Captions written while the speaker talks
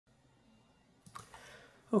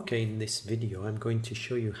Okay, in this video I'm going to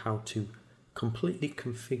show you how to completely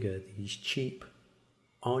configure these cheap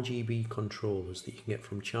RGB controllers that you can get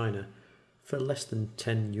from China for less than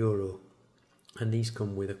 €10, and these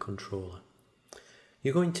come with a controller.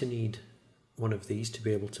 You're going to need one of these to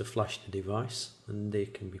be able to flash the device, and they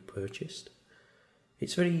can be purchased.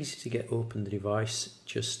 It's very easy to get open the device.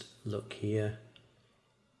 Just look here,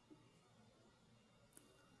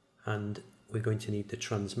 and we're going to need the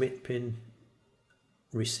transmit pin,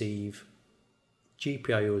 receive,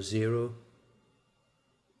 GPIO 0,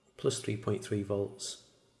 plus 3.3 volts,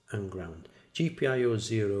 and ground. GPIO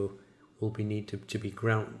 0 will be needed to be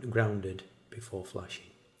grounded before flashing.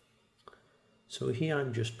 So here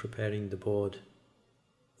I'm just preparing the board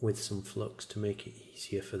with some flux to make it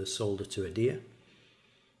easier for the solder to adhere.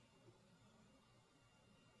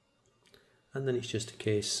 And then it's just a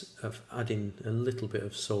case of adding a little bit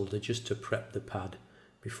of solder just to prep the pad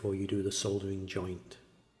before you do the soldering joint.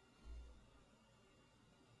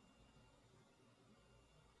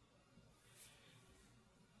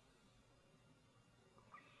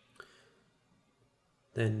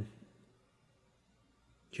 Then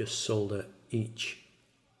just solder each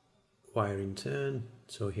wire in turn.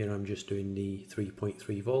 So here I'm just doing the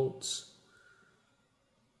 3.3 volts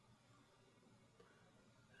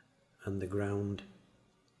and the ground.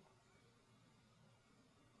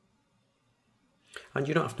 And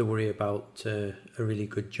you don't have to worry about a really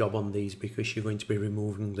good job on these, because you're going to be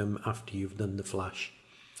removing them after you've done the flash.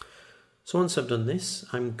 So once I've done this,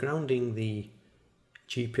 I'm grounding the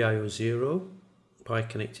GPIO 0 by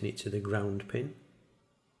connecting it to the ground pin.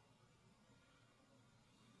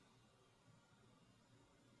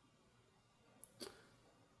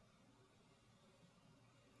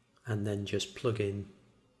 And then just plug in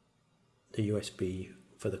the USB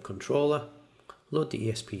for the controller, load the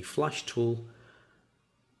ESP flash tool,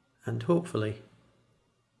 and hopefully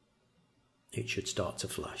it should start to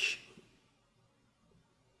flash.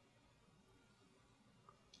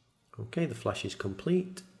 Okay, the flash is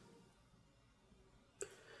complete.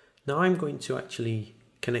 Now I'm going to actually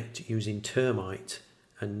connect using Termite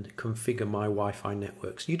and configure my Wi-Fi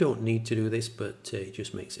networks. You don't need to do this, but it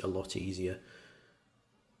just makes it a lot easier.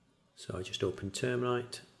 So I just open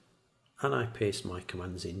Termite and I paste my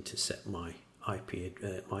commands in to set my my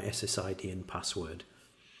SSID and password.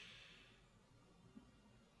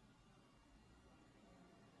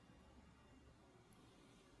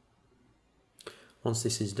 Once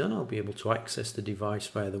this is done, I'll be able to access the device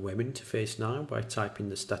via the web interface now by typing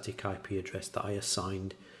the static IP address that I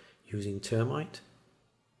assigned using Termite.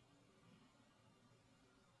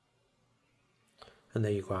 And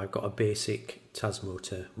there you go, I've got a basic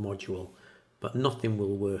Tasmota module, but nothing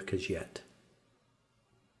will work as yet.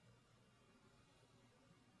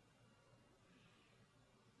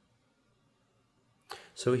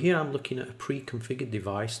 So here I'm looking at a pre-configured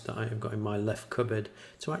device that I've got in my left cupboard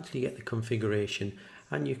to actually get the configuration,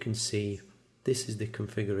 and you can see this is the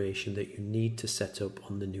configuration that you need to set up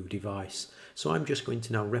on the new device. So I'm just going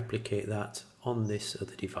to now replicate that on this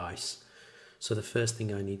other device. So the first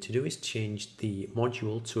thing I need to do is change the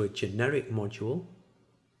module to a generic module.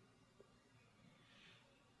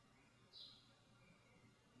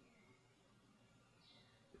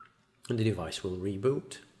 And the device will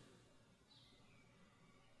reboot.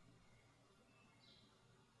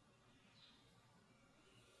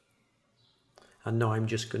 And now I'm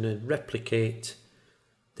just going to replicate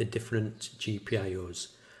the different GPIOs.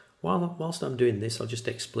 Whilst I'm doing this, I'll just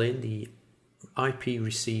explain the IP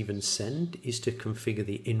receive and send is to configure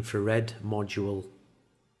the infrared module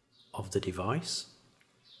of the device.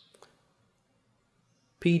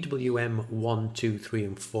 PWM 1, 2, 3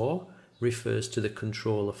 and 4 refers to the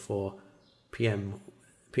controller for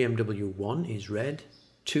PMW 1 is red,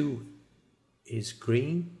 2 is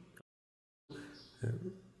green,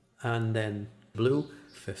 and then blue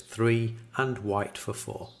for 3 and white for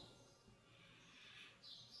 4.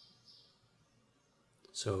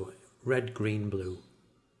 So red, green, blue.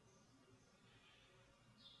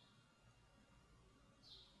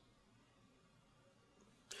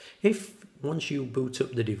 If once you boot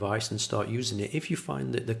up the device and start using it, if you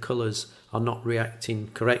find that the colours are not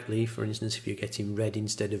reacting correctly, for instance if you're getting red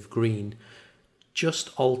instead of green,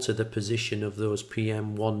 just alter the position of those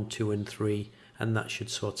PM 1, 2 and 3, and that should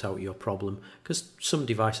sort out your problem, because some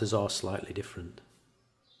devices are slightly different.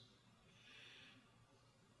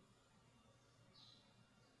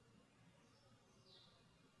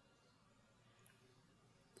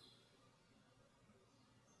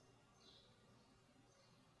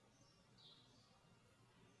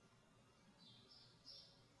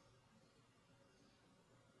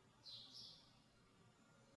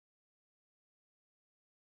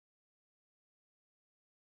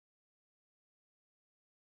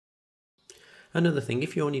 Another thing,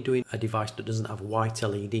 if you're only doing a device that doesn't have white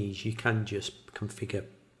LEDs, you can just configure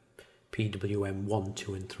PWM 1,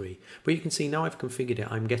 2 and 3. But you can see now I've configured it,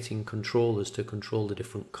 I'm getting controllers to control the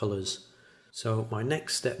different colours. So my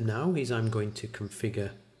next step now is I'm going to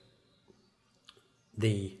configure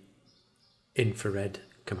the infrared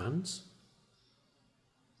commands.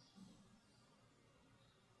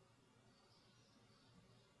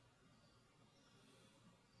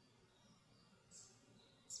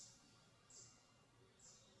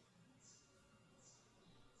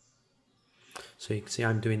 So you can see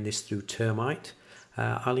I'm doing this through Termite.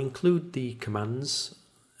 I'll include the commands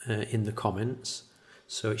in the comments.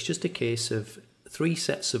 So it's just a case of 3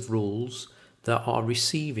 sets of rules that are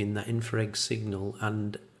receiving that infrared signal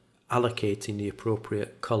and allocating the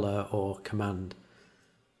appropriate colour or command.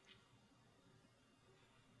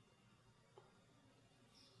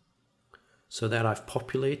 So there I've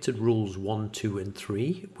populated rules 1, 2 and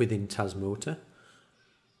 3 within Tasmota.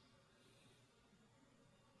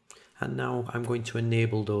 And now I'm going to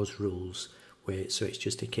enable those rules. So it's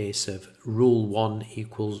just a case of rule 1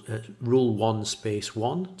 equals rule 1 space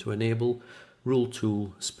 1 to enable, rule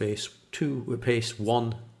 2 space 2 space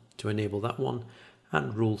 1 to enable that one,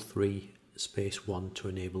 and rule 3 space 1 to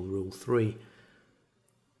enable rule 3.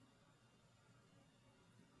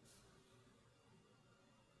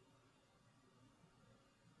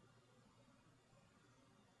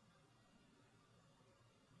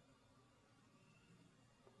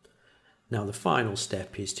 Now the final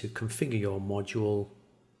step is to configure your module,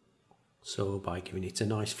 so by giving it a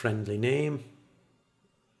nice friendly name.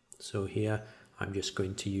 So here I'm just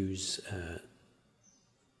going to use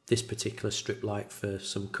this particular strip light for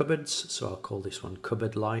some cupboards, so I'll call this one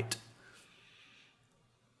cupboard light.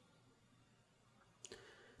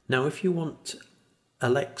 Now if you want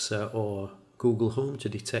Alexa or Google Home to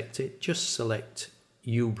detect it, just select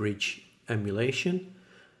UBridge emulation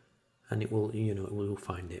and it will, it will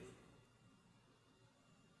find it.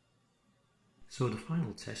 So the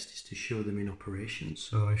final test is to show them in operation.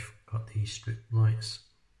 So I've got these strip lights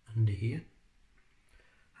under here.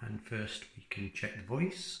 And first we can check the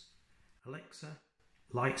voice. Alexa,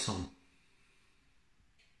 lights on.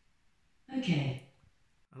 Okay.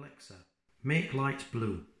 Alexa, make light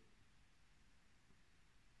blue.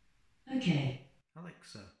 Okay.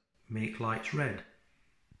 Alexa, make light red.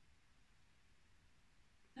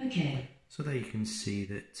 Okay. So there you can see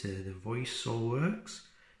that the voice all works.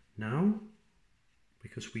 Now,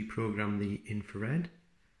 because we program the infrared,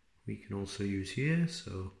 we can also use here,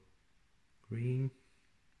 so green,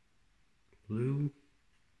 blue,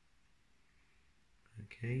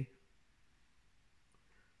 okay,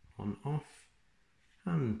 on, off,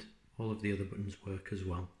 and all of the other buttons work as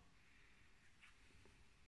well.